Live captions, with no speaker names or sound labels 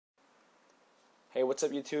Hey, what's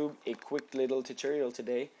up YouTube? A quick little tutorial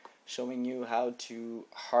today showing you how to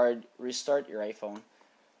hard restart your iPhone.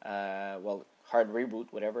 Hard reboot,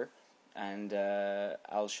 whatever. And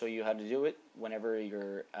I'll show you how to do it whenever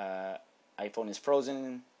your iPhone is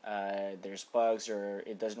frozen, there's bugs, or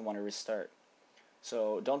it doesn't want to restart.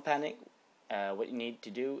 So don't panic. What you need to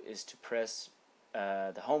do is to press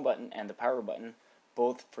the home button and the power button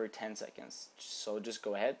both for 10 seconds. So just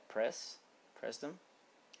go ahead, press them.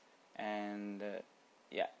 And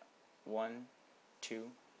 1, 2,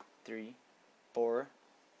 3, 4,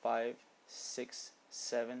 5, 6,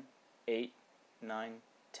 7, 8, 9,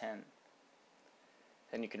 10.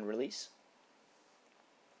 Then you can release,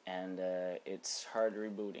 and it's hard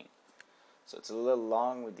rebooting. So it's a little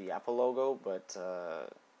long with the Apple logo, but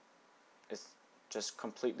it's just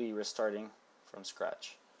completely restarting from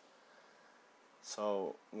scratch.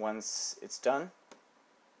 So once it's done,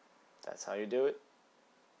 that's how you do it.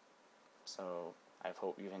 So I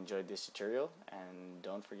hope you've enjoyed this tutorial, and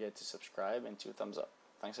don't forget to subscribe and 2 thumbs up.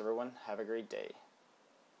 Thanks everyone, have a great day.